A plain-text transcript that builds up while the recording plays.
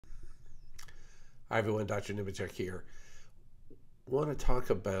Hi everyone, Dr. Nemecchek here. Want to talk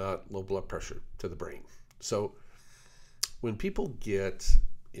about low blood pressure to the brain. So when people get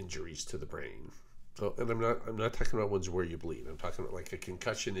injuries to the brain, so, and I'm not talking about ones where you bleed. I'm talking about like a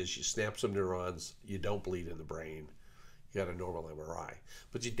concussion is you snap some neurons, you don't bleed in the brain, you got a normal MRI,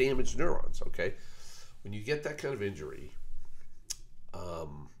 but you damage neurons, okay? When you get that kind of injury,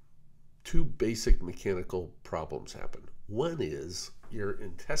 two basic mechanical problems happen. One is your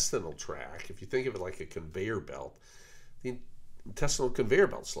intestinal tract. If you think of it like a conveyor belt, the intestinal conveyor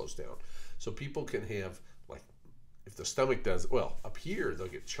belt slows down. So people can have, like, if the stomach does, well, up here, they'll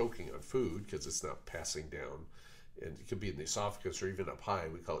get choking on food because it's not passing down. And it could be in the esophagus or even up high.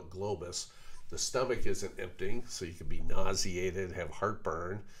 We call it globus. The stomach isn't emptying, so you can be nauseated, have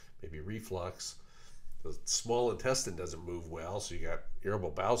heartburn, maybe reflux. The small intestine doesn't move well, so you got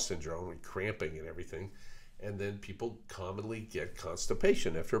irritable bowel syndrome and cramping and everything. And then people commonly get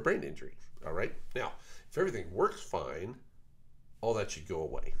constipation after a brain injury. All right. Now, if everything works fine, all that should go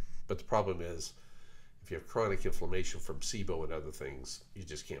away. But the problem is, if you have chronic inflammation from SIBO and other things, you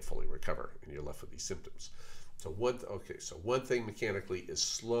just can't fully recover, and you're left with these symptoms. So one thing mechanically is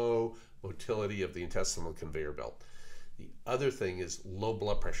slow motility of the intestinal conveyor belt. The other thing is low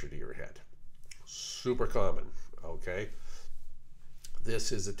blood pressure to your head. Super common. Okay.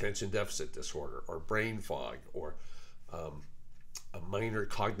 This is attention deficit disorder or brain fog or a minor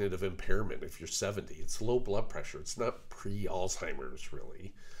cognitive impairment. If you're 70, it's low blood pressure. It's not pre-Alzheimer's,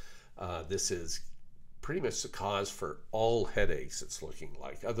 really. This is pretty much the cause for all headaches, it's looking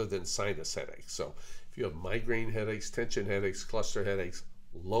like, other than sinus headaches. So if you have migraine headaches, tension headaches, cluster headaches,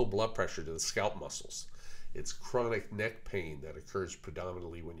 low blood pressure to the scalp muscles. It's chronic neck pain that occurs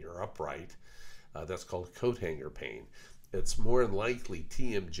predominantly when you're upright. That's called coat hanger pain. It's more than likely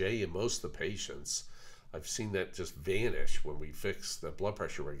TMJ in most of the patients. I've seen that just vanish when we fix the blood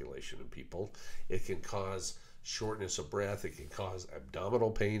pressure regulation in people. It can cause shortness of breath. It can cause abdominal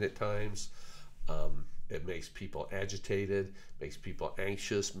pain at times. It makes people agitated, makes people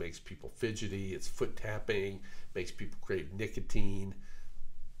anxious, makes people fidgety. It's foot tapping, makes people crave nicotine.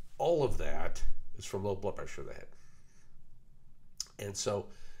 All of that is from low blood pressure of the head. And so,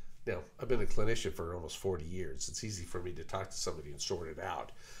 now, I've been a clinician for almost 40 years. It's easy for me to talk to somebody and sort it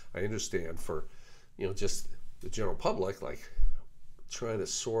out. I understand for, just the general public, like trying to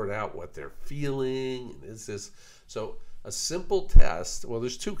sort out what they're feeling. And is this, so a simple test, well,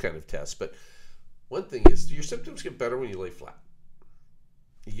 there's two kind of tests, but one thing is, do your symptoms get better when you lay flat?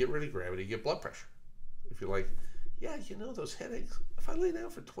 You get rid of gravity, you get blood pressure. If you're like, yeah, those headaches, if I lay down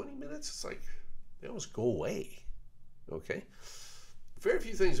for 20 minutes, it's like, they almost go away, okay? Very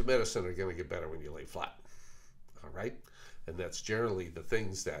few things in medicine are going to get better when you lay flat, all right? And that's generally the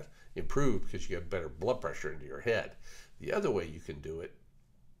things that improve because you have better blood pressure into your head. The other way you can do it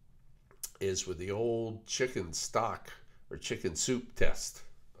is with the old chicken stock or chicken soup test,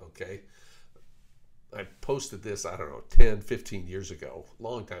 okay? I posted this, I don't know, 10, 15 years ago, a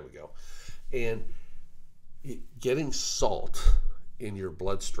long time ago. And getting salt in your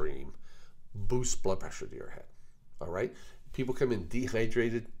bloodstream boosts blood pressure to your head, all right? People come in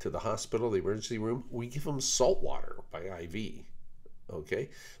dehydrated to the hospital, the emergency room. We give them salt water by IV, okay?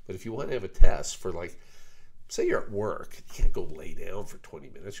 But if you want to have a test for, like, say you're at work, you can't go lay down for 20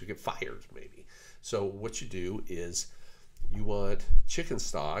 minutes. You get fired maybe. So what you do is you want chicken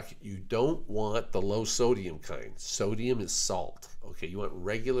stock. You don't want the low sodium kind. Sodium is salt, okay? You want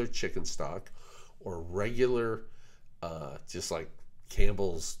regular chicken stock or regular, just like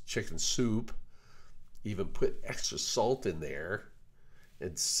Campbell's chicken soup. Even put extra salt in there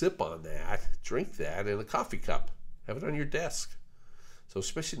and sip on that, drink that in a coffee cup. Have it on your desk. So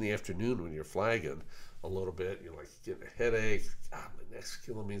especially in the afternoon when you're flagging a little bit, you're like getting a headache, God, my neck's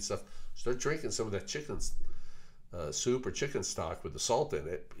killing me and stuff. Start drinking some of that chicken soup or chicken stock with the salt in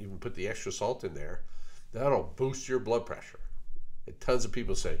it. Even put the extra salt in there. That'll boost your blood pressure. And tons of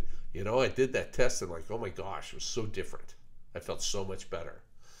people say, I did that test and like, oh my gosh, it was so different. I felt so much better.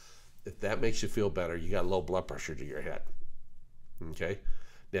 If that makes you feel better, you got low blood pressure to your head, okay?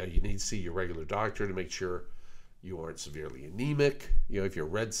 Now, you need to see your regular doctor to make sure you aren't severely anemic. If your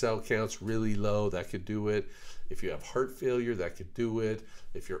red cell count's really low, that could do it. If you have heart failure, that could do it.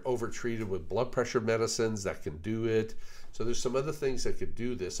 If you're overtreated with blood pressure medicines, that can do it. So there's some other things that could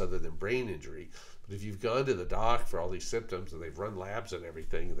do this other than brain injury. But if you've gone to the doc for all these symptoms and they've run labs and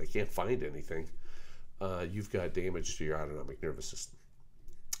everything and they can't find anything, you've got damage to your autonomic nervous system.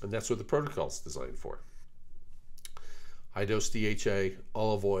 And that's what the protocol is designed for. High dose DHA,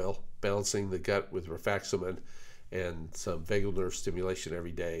 olive oil, balancing the gut with rifaximin, and some vagal nerve stimulation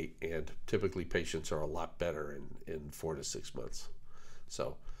every day. And typically patients are a lot better in 4 to 6 months.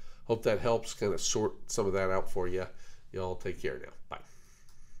 So Hope that helps kind of sort some of that out for you. Y'all take care now. Bye.